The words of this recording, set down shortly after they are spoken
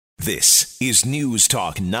This is News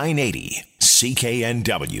Talk 980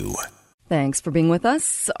 CKNW. Thanks for being with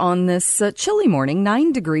us on this chilly morning,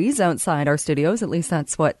 9 degrees outside our studios. At least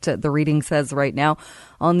that's what the reading says right now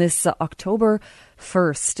on this October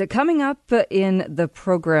 1st. Coming up in the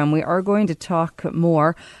program, we are going to talk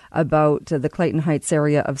more about the Clayton Heights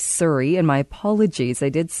area of Surrey. And my apologies, I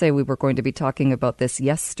did say we were going to be talking about this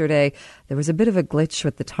yesterday. There was a bit of a glitch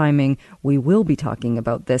with the timing. We will be talking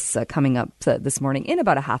about this coming up this morning in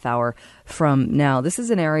about a half hour from now. This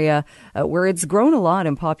is an area where it's grown a lot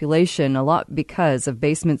in population, a lot because of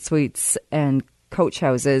basement suites and coach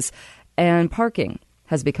houses, and parking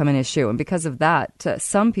has become an issue. And because of that,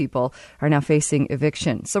 some people are now facing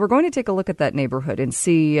eviction. So we're going to take a look at that neighborhood and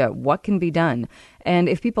see what can be done. And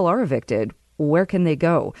if people are evicted, where can they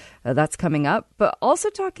go? That's coming up. But also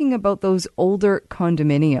talking about those older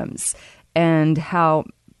condominiums and how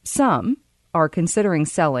some are considering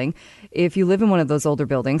selling. If you live in one of those older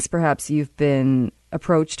buildings, perhaps you've been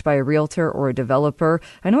approached by a realtor or a developer.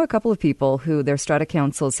 I know a couple of people who their strata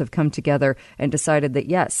councils have come together and decided that,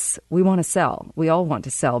 yes, we want to sell. We all want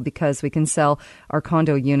to sell because we can sell our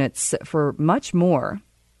condo units for much more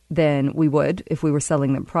than we would if we were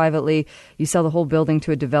selling them privately. You sell the whole building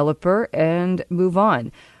to a developer and move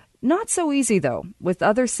on. Not so easy, though, with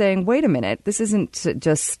others saying, wait a minute, this isn't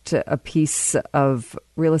just a piece of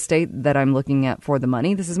real estate that I'm looking at for the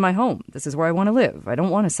money. This is my home. This is where I want to live. I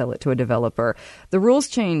don't want to sell it to a developer. The rules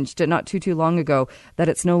changed not too long ago that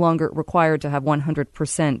it's no longer required to have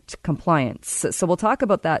 100% compliance. So we'll talk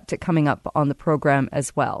about that coming up on the program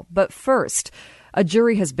as well. But first, a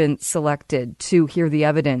jury has been selected to hear the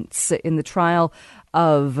evidence in the trial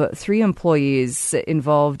of 3 employees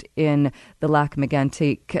involved in the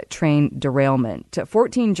Lac-Mégantic train derailment.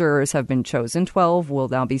 14 jurors have been chosen. 12 will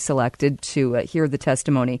now be selected to hear the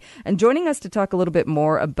testimony. And joining us to talk a little bit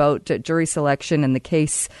more about jury selection and the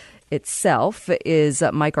case itself is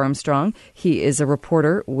Mike Armstrong. He is a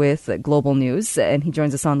reporter with Global News, and he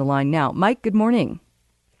joins us on the line now. Mike, good morning.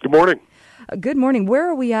 Good morning. Good morning. Where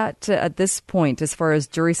are we at this point as far as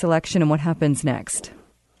jury selection and what happens next?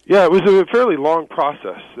 Yeah, it was a fairly long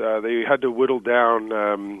process. They had to whittle down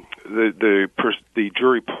the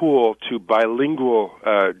jury pool to bilingual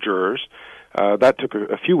jurors. That took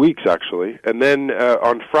a few weeks, actually. And then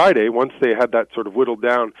on Friday, once they had that sort of whittled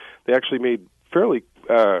down, they actually made fairly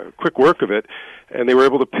quick work of it, and they were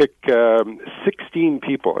able to pick 16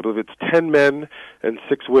 people. I believe it's 10 men and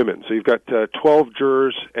 6 women. So you've got 12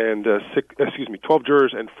 jurors and 12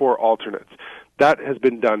 jurors and 4 alternates. That has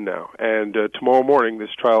been done now, and tomorrow morning this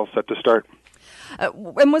trial is set to start.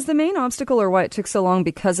 And was the main obstacle or why it took so long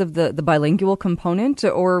because of the bilingual component,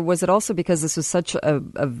 or was it also because this was such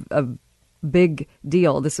a big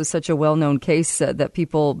deal? This was such a well-known case that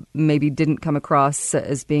people maybe didn't come across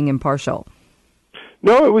as being impartial?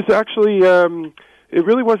 No, it was actually it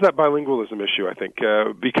really was that bilingualism issue, I think,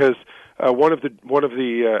 because one of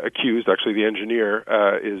the accused, actually the engineer,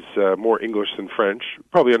 is more English than French.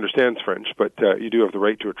 Probably understands French, but you do have the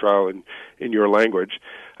right to a trial in your language.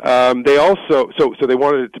 They also so they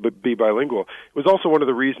wanted it to be bilingual. It was also one of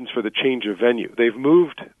the reasons for the change of venue. They've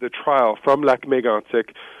moved the trial from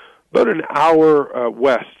Lac-Mégantic about an hour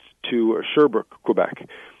west to Sherbrooke, Quebec.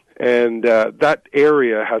 And that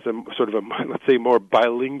area has a sort of let's say, more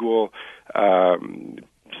bilingual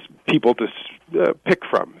people to pick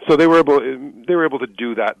from. So they were able to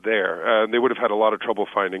do that there. They would have had a lot of trouble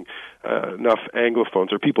finding enough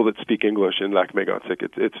Anglophones or people that speak English in Lac-Mégantic.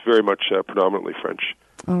 It's very much predominantly French.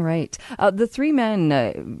 All right. The 3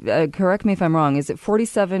 men, correct me if I'm wrong, is it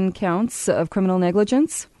 47 counts of criminal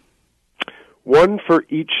negligence? 1 for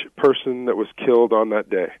each person that was killed on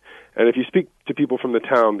that day. And if you speak to people from the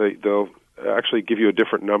town, they'll actually give you a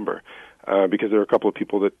different number because there are a couple of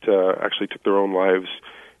people that actually took their own lives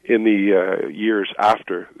in the years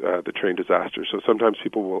after the train disaster. So sometimes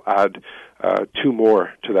people will add 2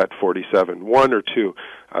 more to that 47, 1 or 2.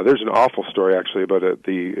 There's an awful story actually about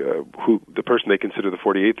the person they consider the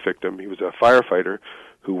 48th victim. He was a firefighter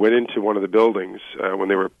who went into one of the buildings when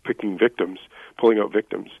they were pulling out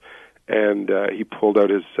victims, and he pulled out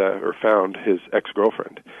found his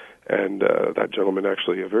ex-girlfriend. And that gentleman,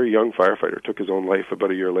 actually, a very young firefighter, took his own life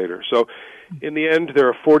about a year later. So in the end, there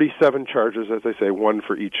are 47 charges, as I say, 1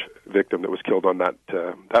 for each victim that was killed on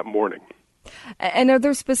that morning. And are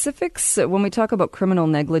there specifics, when we talk about criminal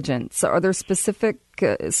negligence, are there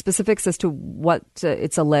specifics as to what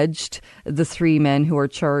it's alleged the 3 men who are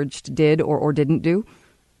charged did or didn't do?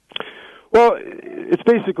 Well, it's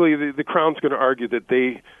basically the Crown's going to argue that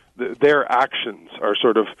their actions are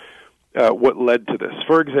sort of what led to this.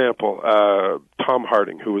 For example, Tom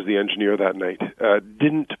Harding, who was the engineer that night,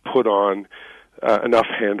 didn't put on enough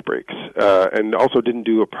handbrakes, and also didn't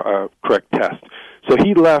do a correct test. So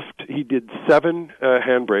he left. He did 7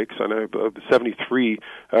 handbrakes on 73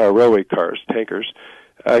 railway cars, tankers.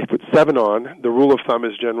 He put 7 on. The rule of thumb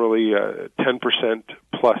is generally 10%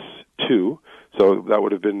 plus 2. So that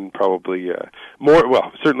would have been probably more.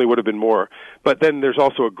 Well, certainly would have been more. But then there's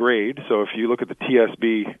also a grade. So if you look at the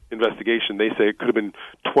TSB investigation, they say it could have been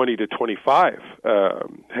 20 to 25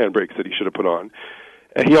 handbrakes that he should have put on.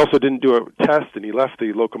 And he also didn't do a test, and he left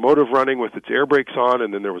the locomotive running with its air brakes on,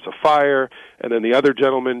 and then there was a fire, and then the other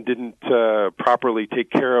gentleman didn't properly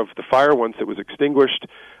take care of the fire once it was extinguished.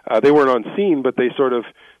 They weren't on scene, but they sort of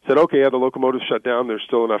said, okay, yeah, the locomotive shut down, there's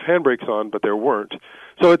still enough handbrakes on, but there weren't.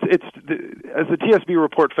 So as the TSB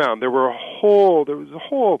report found, there was a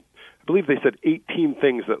whole, I believe they said 18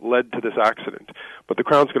 things that led to this accident. But the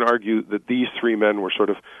Crown's going to argue that these 3 men were sort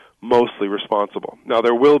of mostly responsible. Now,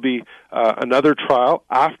 there will be another trial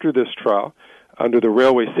after this trial under the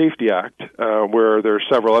Railway Safety Act, where there are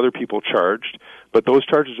several other people charged, but those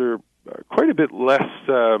charges are quite a bit less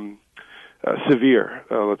severe,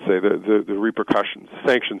 let's say, the repercussions,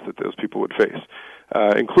 sanctions that those people would face,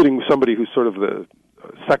 including somebody who's sort of the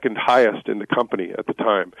second highest in the company at the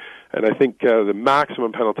time. And I think the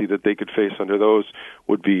maximum penalty that they could face under those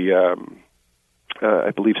would be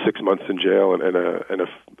I believe 6 months in jail and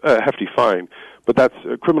a hefty fine. But that's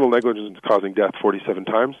criminal negligence causing death 47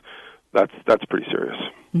 times. That's pretty serious.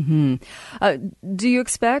 Mm-hmm. Do you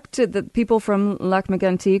expect that people from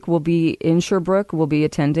Lac-Mégantic will be in Sherbrooke, will be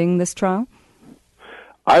attending this trial?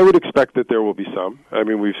 I would expect that there will be some. I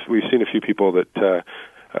mean, we've seen a few people that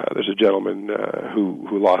there's a gentleman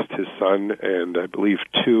who lost his son, and I believe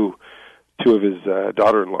two of his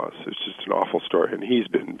daughter-in-laws. It's just an awful story, and he's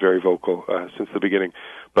been very vocal since the beginning.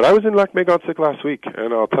 But I was in Lac-Mégantic last week,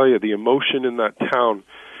 and I'll tell you, the emotion in that town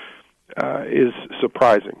is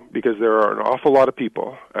surprising, because there are an awful lot of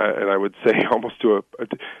people, and I would say almost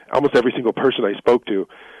every single person I spoke to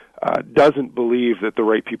doesn't believe that the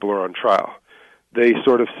right people are on trial. They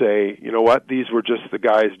sort of say, you know what, these were just the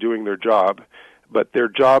guys doing their job, but their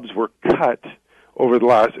jobs were cut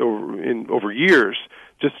over years,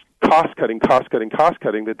 just cost cutting,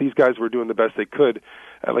 that these guys were doing the best they could.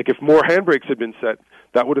 Like if more handbrakes had been set,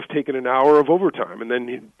 that would have taken an hour of overtime, and then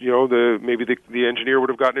maybe the engineer would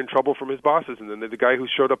have gotten in trouble from his bosses, and then the guy who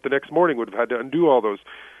showed up the next morning would have had to undo all those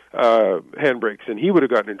handbrakes, and he would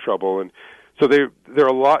have gotten in trouble. And so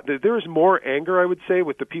there is more anger, I would say,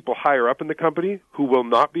 with the people higher up in the company who will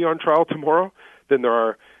not be on trial tomorrow than there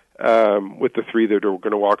are with the 3 that are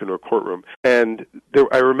going to walk into a courtroom. And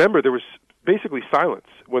I remember there was basically silence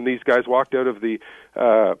when these guys walked out of the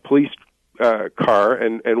police car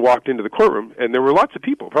and walked into the courtroom, and there were lots of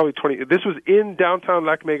people, probably 20. This was in downtown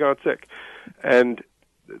Lac-Mégantic, and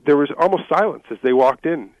there was almost silence as they walked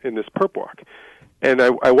in this perp walk. And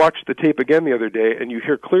I watched the tape again the other day, and you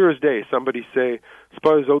hear clear as day somebody say, "C'est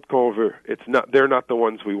pas eux autres qu'on veut." They're not the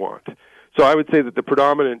ones we want. So I would say that the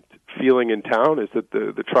predominant feeling in town is that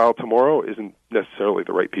the trial tomorrow isn't necessarily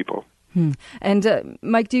the right people. And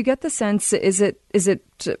Mike, do you get the sense, is it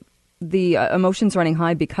the emotions running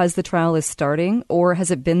high because the trial is starting, or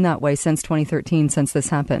has it been that way since 2013, since this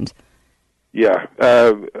happened? Yeah.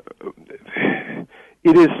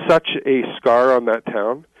 It is such a scar on that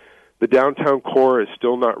town. The downtown core is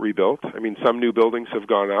still not rebuilt. I mean, some new buildings have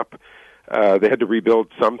gone up. They had to rebuild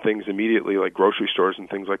some things immediately, like grocery stores and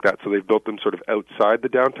things like that, so they've built them sort of outside the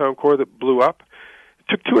downtown core that blew up. It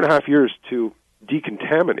took 2.5 years to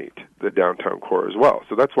decontaminate the downtown core as well,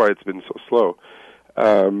 so that's why it's been so slow.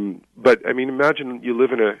 But I mean, imagine you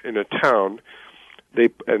live in a town,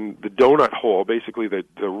 and the donut hole, basically the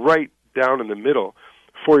right down in the middle,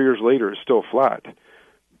 4 years later is still flat.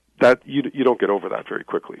 That you don't get over that very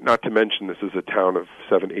quickly. Not to mention, this is a town of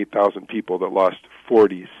 8,000 people that lost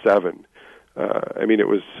 47. I mean,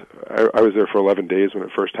 I was there for 11 days when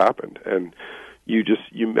it first happened, and you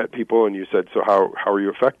met people and you said, so how are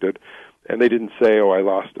you affected? And they didn't say, oh, I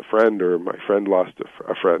lost a friend, or my friend lost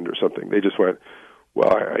a friend or something. They just went,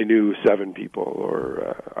 well, I knew 7 people,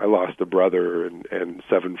 or I lost a brother and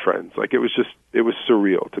 7 friends. Like, it was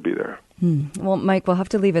surreal to be there. Well, Mike, we'll have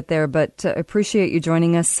to leave it there, but appreciate you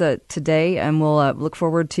joining us today, and we'll look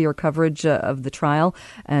forward to your coverage of the trial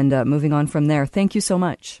and moving on from there. Thank you so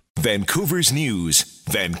much. Vancouver's News,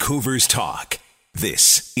 Vancouver's Talk.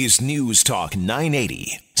 This is News Talk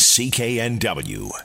 980, CKNW.